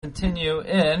We continue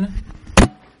in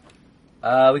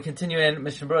Mishnah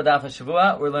Berurah Daf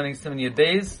HaShavua. We're learning Siman Yud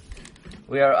Beis.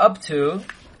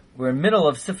 We're in middle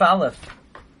of Sif Aleph.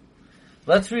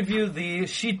 Let's review the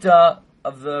Shita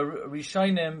of the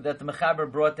Rishonim that the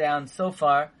Mechaber brought down so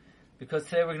far, because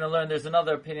today we're going to learn there's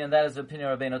another opinion, that is the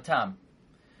opinion of Rabbeinu Tam.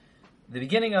 The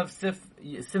beginning of Siman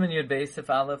Yud Beis,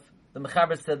 Sif Aleph, the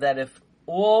Mechaber said that if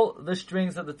all the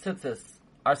strings of the tzitzis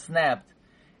are snapped,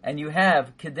 and you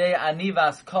have Kedei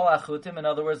Anivas Kol Achutim, in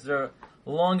other words, they're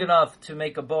long enough to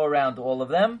make a bow around all of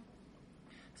them,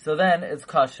 so then it's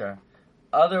kosher.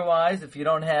 Otherwise, if you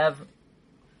don't have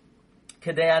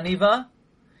Kedei Aniva,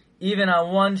 even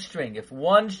on one string, if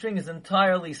one string is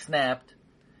entirely snapped,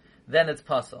 then it's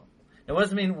pasul. Now, what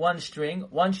does it mean, one string?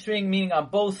 One string meaning on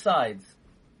both sides.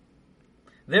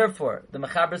 Therefore, the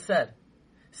Mechaber said,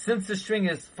 since the string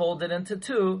is folded into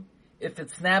two, if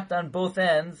it's snapped on both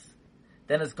ends,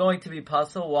 then it's going to be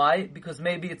pasul. Why? Because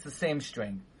maybe it's the same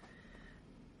string.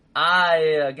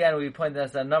 We pointed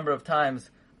this out a number of times.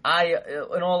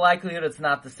 In all likelihood, it's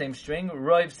not the same string.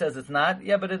 Roiv says it's not.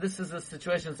 Yeah, but this is a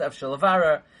situation of Efshel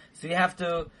Avara, so you have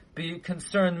to be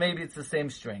concerned maybe it's the same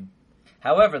string.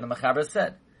 However, the Mechaber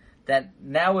said that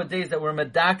nowadays that we're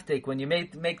medaktik, when you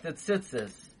make the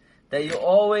tzitzis, that you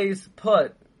always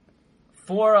put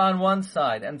 4 on one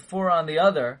side and 4 on the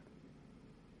other.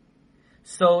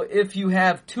 So if you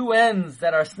have two ends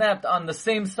that are snapped on the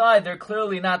same side, they're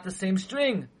clearly not the same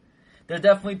string. They're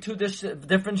definitely two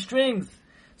different strings.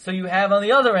 So you have on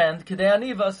the other end, Kedei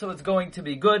Aniva, so it's going to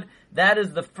be good. That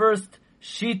is the first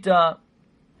Shita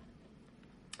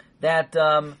that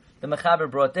the Mechaber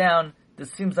brought down.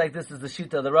 This seems like this is the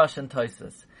Shita of the Russian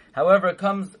Tosfos. However,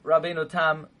 comes Rabbeinu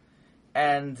Tam,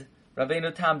 and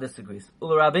Rabbeinu Tam disagrees.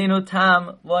 Ul Rabbeinu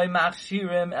Tam loy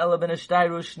machshirim ela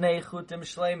b'neshtayru shnei chutim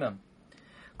shleimim.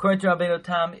 According to Rabbeinu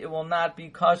Tam, it will not be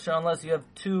kosher unless you have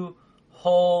two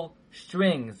whole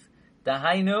strings.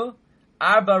 Dahainu,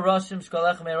 arba roshim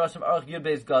shkolechem roshim aruch yud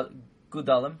beis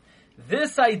gudalim.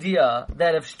 This idea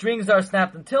that if strings are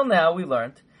snapped, until now we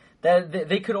learned that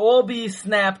they could all be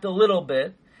snapped a little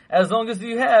bit, as long as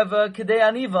you have Kedei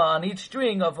Aniva on each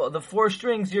string of the 4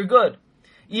 strings, you're good.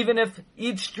 Even if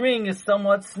each string is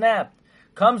somewhat snapped.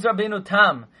 Comes Rabbeinu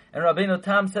Tam, and Rabbeinu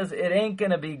Tam says it ain't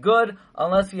going to be good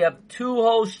unless you have 2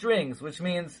 whole strings, which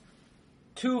means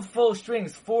 2 full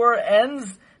strings, 4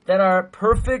 ends that are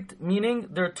perfect, meaning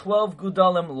they're 12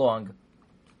 gudalim long.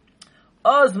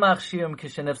 Oz machshirim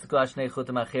kishenefsku ashnei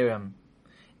chutim achirim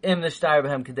im nishtar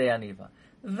b'hem kedei aniva.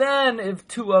 Then, if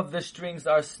 2 of the strings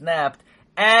are snapped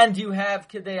and you have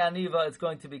kedei aniva, it's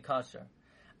going to be kosher.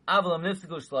 Avalam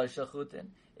nifsku shloisha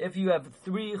chutim. If you have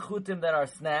 3 chutim that are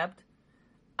snapped,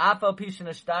 afal pishin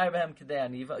nishtar b'hem kedei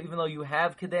aniva, even though you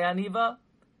have kedei aniva,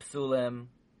 psulim.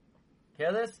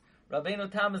 Hear this? Rabbeinu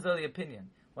Tam is of the opinion.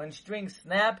 When strings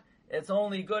snap, it's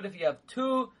only good if you have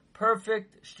 2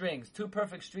 perfect strings. 2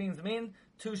 perfect strings mean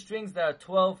 2 strings that are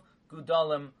 12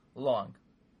 gudalim long.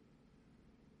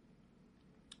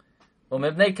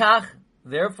 Umibnei kach,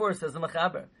 therefore, says the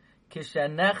Mechaber,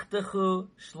 kishenechtechu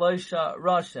shloisha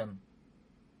roshim.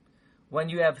 When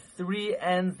you have 3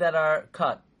 ends that are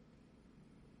cut.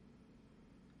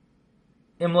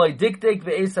 Imloi dikdik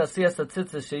ve'esa siyas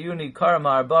atzitzah sheyuni karam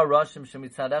ha'arba roshim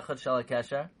shemitzad echad shel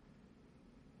hakesher.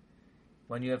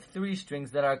 When you have 3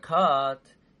 strings that are cut,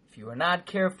 if you are not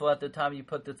careful at the time you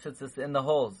put the tzitzis in the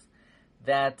holes,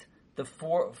 that the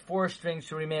 4 strings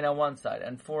should remain on one side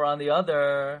and 4 on the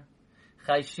other.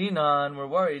 Chayshinan, we're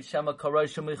worried. Shema karoi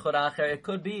shumichot acher. It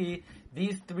could be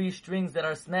these 3 strings that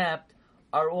are snapped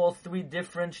are all 3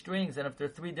 different strings, and if they're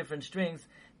 3 different strings,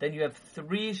 then you have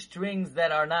 3 strings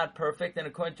that are not perfect. And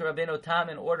according to Rabbeinu Tam,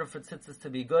 in order for tzitzis to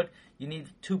be good, you need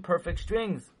 2 perfect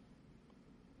strings.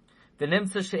 Then you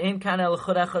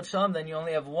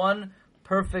only have 1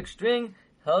 perfect string.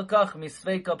 Helkach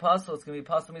misveika pasul. It's going to be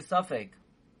pasul misafek.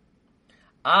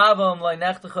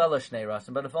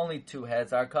 But if only 2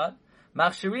 heads are cut,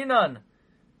 machshirinan,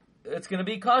 it's going to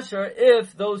be kosher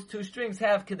if those 2 strings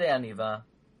have kedei aniva.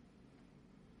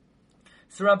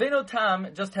 So Rabbeinu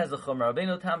Tam just has a chumrah.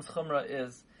 Rabbeinu Tam's chumrah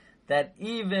is that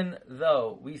even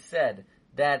though we said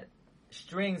that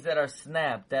strings that are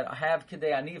snapped that have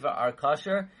kedei aniva are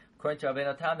kosher, according to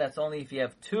Rabbeinu Tam, that's only if you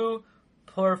have 2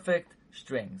 perfect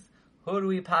strings. Who do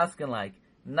we paskin like?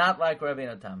 Not like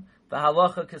Rabbeinu Tam. The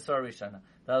halacha kisar rishana.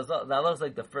 The halacha is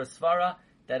like the first svara,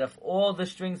 that if all the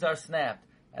strings are snapped,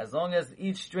 as long as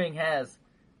each string has,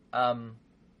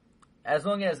 as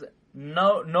long as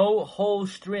no whole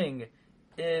string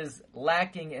is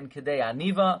lacking in kedei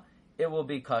aniva, it will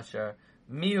be kosher.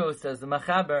 Mihu, says the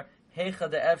Mechaber,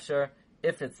 heicha de efsher,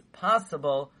 if it's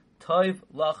possible, Toiv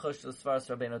lachosh l'svaras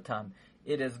Rabbeinu Tam.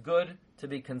 it is good to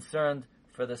be concerned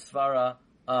for the svara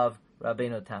of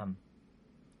Rabbeinu Tam.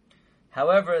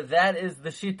 However, that is the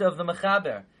shita of the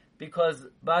Mechaber, because,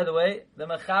 by the way, the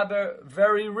Mechaber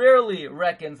very rarely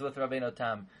reckons with Rabbeinu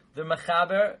Tam. The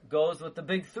Mechaber goes with the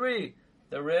big three,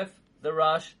 the Rif, the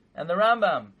Rosh, and the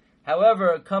Rambam.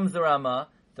 However, comes the Ramah.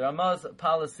 The Ramah's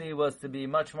policy was to be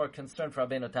much more concerned for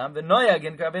Rabbeinu Tam. The Noyag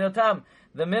in Rabbeinu Tam.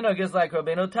 The Minog is like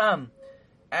Rabbeinu Tam.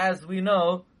 As we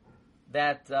know,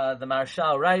 that the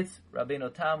Marshal writes,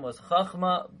 Rabbeinu Tam was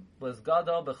Chachma, was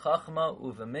Gadol b'Chachma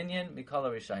u'v'minyan mikol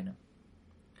ha'Rishayim.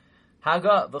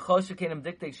 Haga v'chol shekenim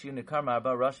diktek shiyu nikar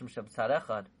ma'arba rashim shabtzad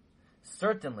echad.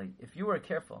 Certainly, if you were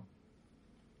careful,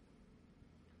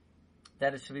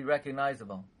 that it should be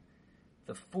recognizable.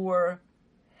 The four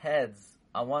heads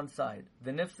on one side,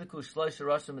 v'nifseku shloisha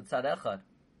rashim mitzad echad,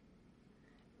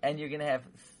 and you're going to have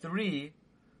three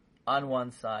on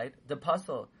one side, the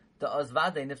puzzle, the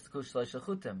ozvade nifseku shloisha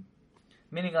chutim.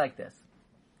 Meaning like this.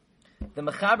 The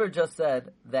Mechaber just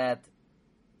said that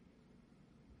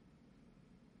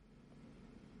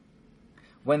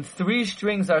when three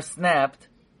strings are snapped,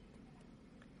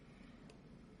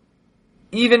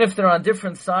 even if they're on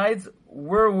different sides,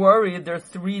 we're worried they're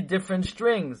three different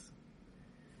strings.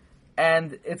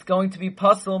 And it's going to be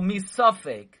puzzle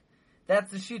misafek.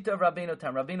 That's the shita of Rabbeinu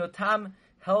Tam. Rabbeinu Tam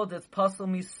held its puzzle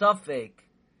misafek.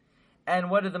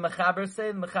 And what did the Mechaber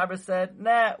say? The Mechaber said,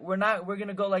 nah, we're going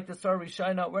to go like the Sar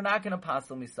Rishayna, we're not going to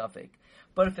puzzle misafek.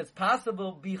 But if it's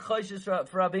possible, be choishes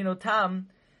for Rabbeinu Tam,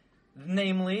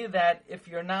 namely that if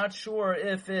you're not sure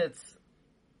if it's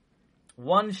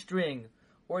one string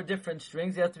or different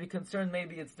strings, you have to be concerned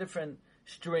maybe it's different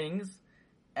strings,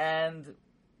 and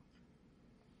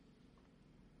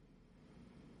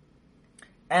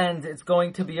it's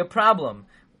going to be a problem.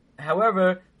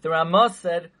 However, the Ramah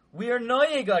said, we are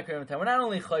noyeg like Rabbeinu Tam. We're not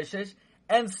only choishes,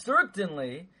 and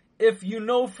certainly, if you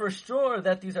know for sure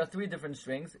that these are three different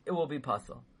strings, it will be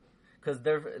possible. Because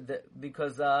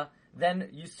then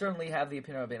you certainly have the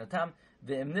opinion of Rabbeinu Tam.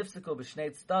 The imnifsikel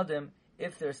b'shnei tzdadim,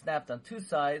 if they're snapped on two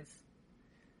sides,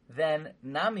 then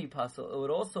nami pasal, it would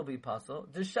also be pasal.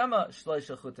 Deshama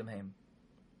shloisha chutim heim.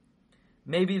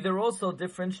 Maybe they're also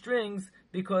different strings,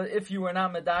 because if you were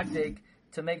not medaktik,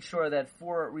 to make sure that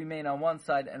four remain on one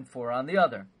side and four on the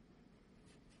other.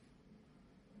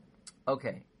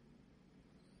 Okay.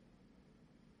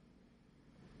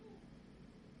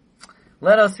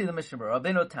 Let us see the Mishnah Berurah.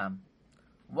 Rabbeinu Tam.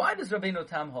 Why does Rabbeinu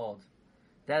Tam hold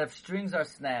that if strings are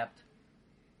snapped,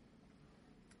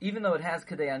 even though it has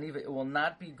Kedei Aniva, it will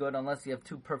not be good unless you have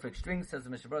two perfect strings? Says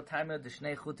the Mishnah Berurah, Taimah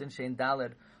d'shnei chutin shein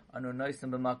daled anu noisim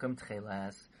b'makom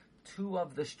tchelas. Two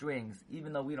of the strings,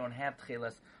 even though we don't have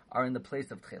tchelas, are in the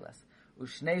place of tchelas.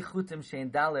 Ushnei chutim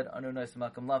shein daled anu noisim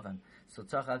b'makom lavan. So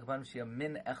tzarich akban sheyah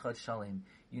min echad shalim.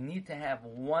 You need to have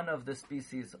one of the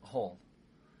species whole.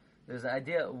 There's an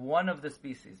idea, one of the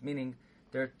species, meaning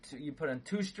you put in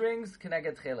two strings,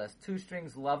 connected tchelas, two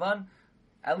strings lavan,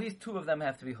 at least two of them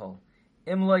have to be whole.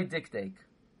 Imloi diktek.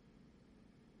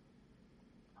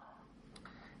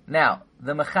 Now,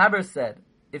 the Mechaber said,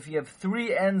 if you have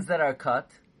three ends that are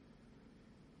cut,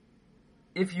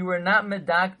 if you were not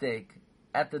medaktek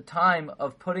at the time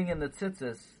of putting in the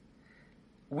tzitzis,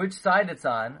 which side it's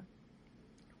on,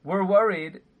 we're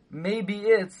worried maybe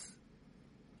it's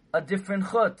a different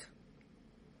chut.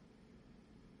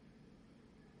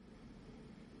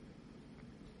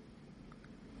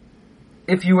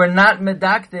 If you were not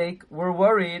medaktek, we're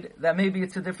worried that maybe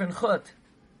it's a different chut.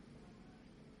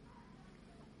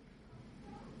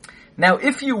 Now,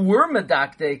 if you were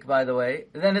medaktek, by the way,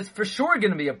 then it's for sure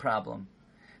going to be a problem,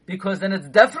 because then it's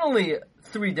definitely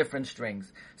three different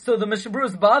strings. So the Mishnah Berurah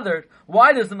is bothered.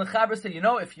 Why does the Mechaber say,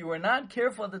 if you were not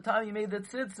careful at the time you made the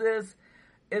tzitzis,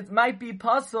 it might be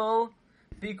puzzle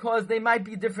because they might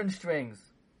be different strings.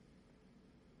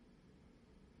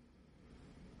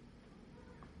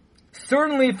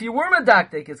 Certainly, if you were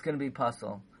medaktek, it's going to be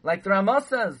puzzle, like the Ramah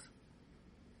says.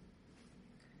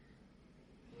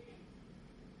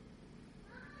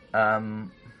 I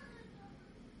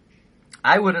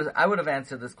would have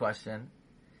answered this question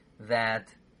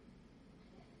that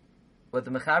what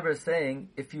the Mechaber is saying,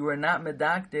 if you were not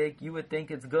medaktek, you would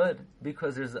think it's good,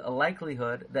 because there's a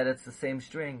likelihood that it's the same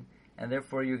string, and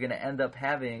therefore you're going to end up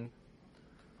having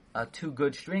two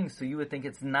good strings, so you would think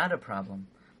it's not a problem.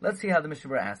 Let's see how the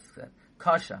Mishnah Berurah asks it.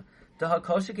 Kasha.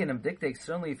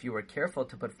 Certainly if you were careful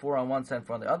to put four on one side and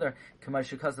four on the other,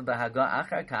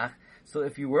 so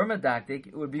if you were medaktik,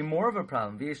 it would be more of a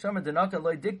problem. You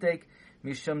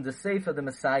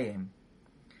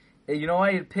know why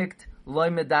you picked loy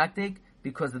medaktik?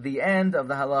 Because of the end of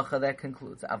the halacha that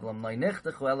concludes. If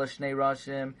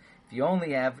you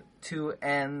only have two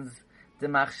ends the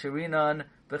machshirinon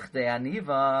b'chdei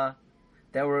aniva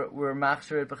that were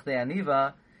machshirit b'chdei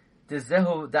aniva. The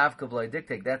zehu davka b'loy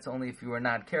diktek. That's only if you were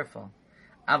not careful.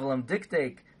 Avalam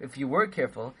diktek, if you were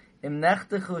careful. Im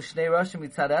nechtechu shnei rashim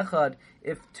mitzad echad.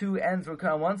 If two ends were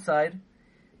cut on one side,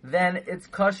 then it's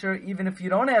kosher even if you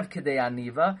don't have kedei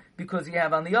aniva, because you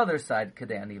have on the other side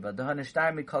kedei aniva.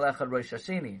 Dehanishtar mikol echad rosh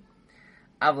hasheni.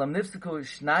 Avlam nifsiku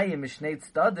shnayim mishnei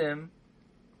tzadim.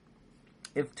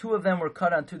 If two of them were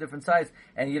cut on two different sides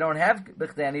and you don't have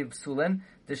b'chdei aniva psulin,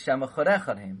 d'shema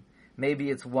chorechadhim. Maybe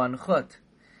it's one chut.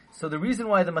 So the reason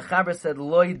why the Mechaber said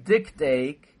loy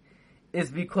diktek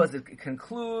is because it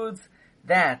concludes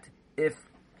that if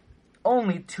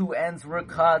only two ends were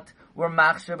cut, were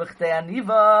machsher b'chdei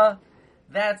aniva,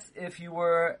 that's if you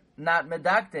were not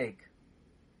medaktek.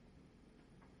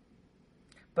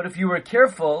 But if you were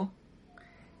careful,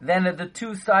 then if the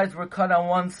two sides were cut on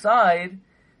one side,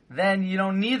 then you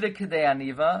don't need the kedei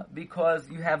aniva because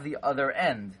you have the other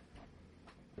end.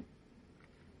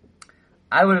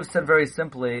 I would have said very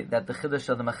simply that the chiddush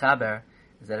of the Mechaber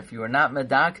is that if you were not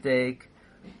medaktek,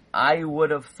 I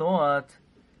would have thought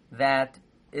that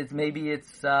here the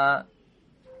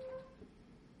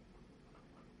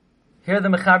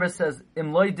Mechaber says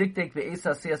im loy diktek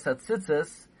ve'esa siyas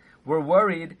hatzitzis. We're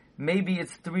worried maybe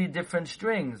it's three different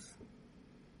strings,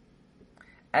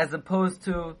 as opposed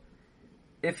to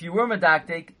if you were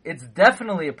medaktek, it's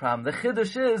definitely a problem. The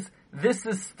chiddush is this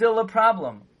is still a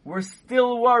problem. We're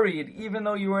still worried even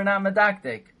though you were not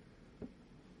medaktek.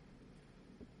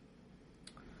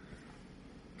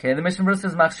 Okay, the Mishnah Berurah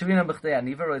says, "Machshirina b'chdei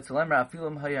aniva roitzalem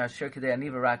ra'afilim haya asher kedei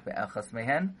aniva rak be'elchas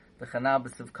mehen v'chanal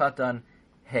b'sivkaton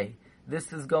hey."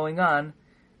 This is going on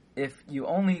if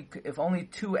only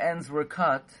two ends were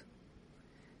cut,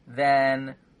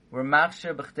 then we're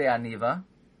machshir b'chdei aniva.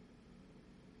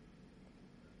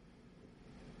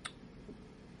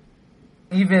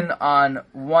 Even on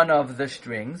one of the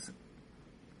strings.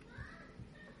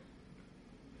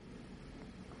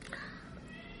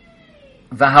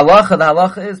 The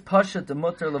halacha is pasha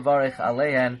demuter levarich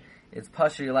aleihen. It's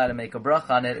pasha you're allowed to make a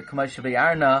bracha on it. K'moshe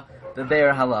be'arna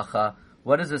be'be'er halacha.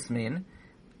 What does this mean?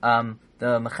 The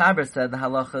Mechaber said the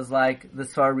halacha is like the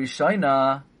Svar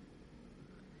Rishoina,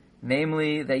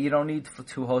 namely that you don't need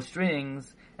two whole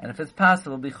strings, and if it's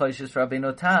possible, be choishes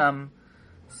Rabbeinu Tam.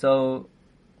 So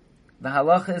the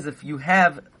halacha is if you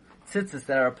have tzitzis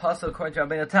that are apostle according to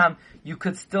Rabbeinu Tam, you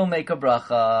could still make a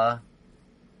bracha.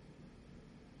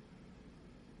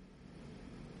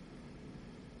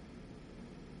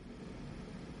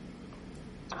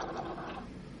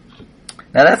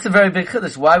 Now that's a very big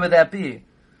chiddush. Why would that be?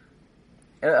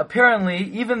 Apparently,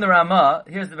 even the Ramah,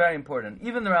 here's the very important,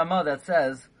 even the Ramah that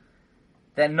says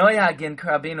that noyagin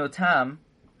Rabbeinu Tam,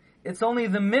 it's only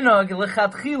the minog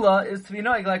lechatchila is to be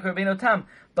noyag like Rabbeinu Tam.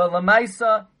 But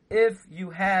lamaisa, if you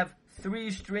have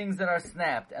three strings that are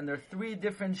snapped, and they're three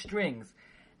different strings,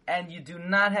 and you do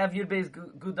not have Yud Beis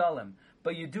Gudalim,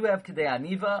 but you do have Kedei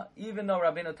Aniva, even though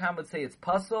Rabbeinu Tam would say it's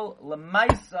pasul,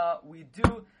 lamaisa, we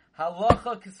do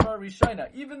halacha kisvar rishoina.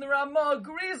 Even the Ramah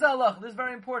agrees halacha. This is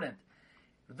very important.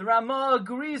 The Ramah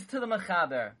agrees to the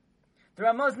Mechaber. The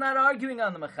Ramah is not arguing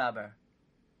on the Mechaber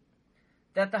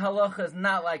that the halacha is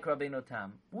not like Rabbeinu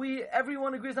Tam.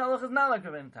 Everyone agrees the halacha is not like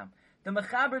Rabbeinu Tam. The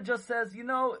Mechaber just says,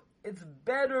 it's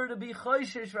better to be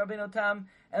choishish Rabbeinu Tam,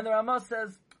 and the Ramah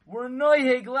says, we're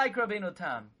noihig like Rabbeinu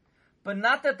Tam. But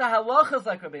not that the halacha is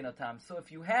like Rabbeinu Tam. So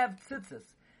if you have tzitzis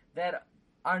that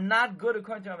are not good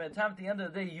according to Rabbeinu Tam, at the end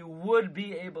of the day, you would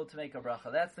be able to make a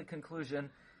bracha. That's the conclusion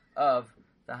of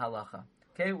the halacha.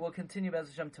 Okay, we'll continue Be'ez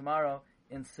Hashem tomorrow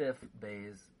in Sif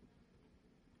Beis.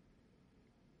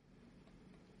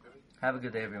 Have a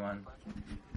good day, everyone.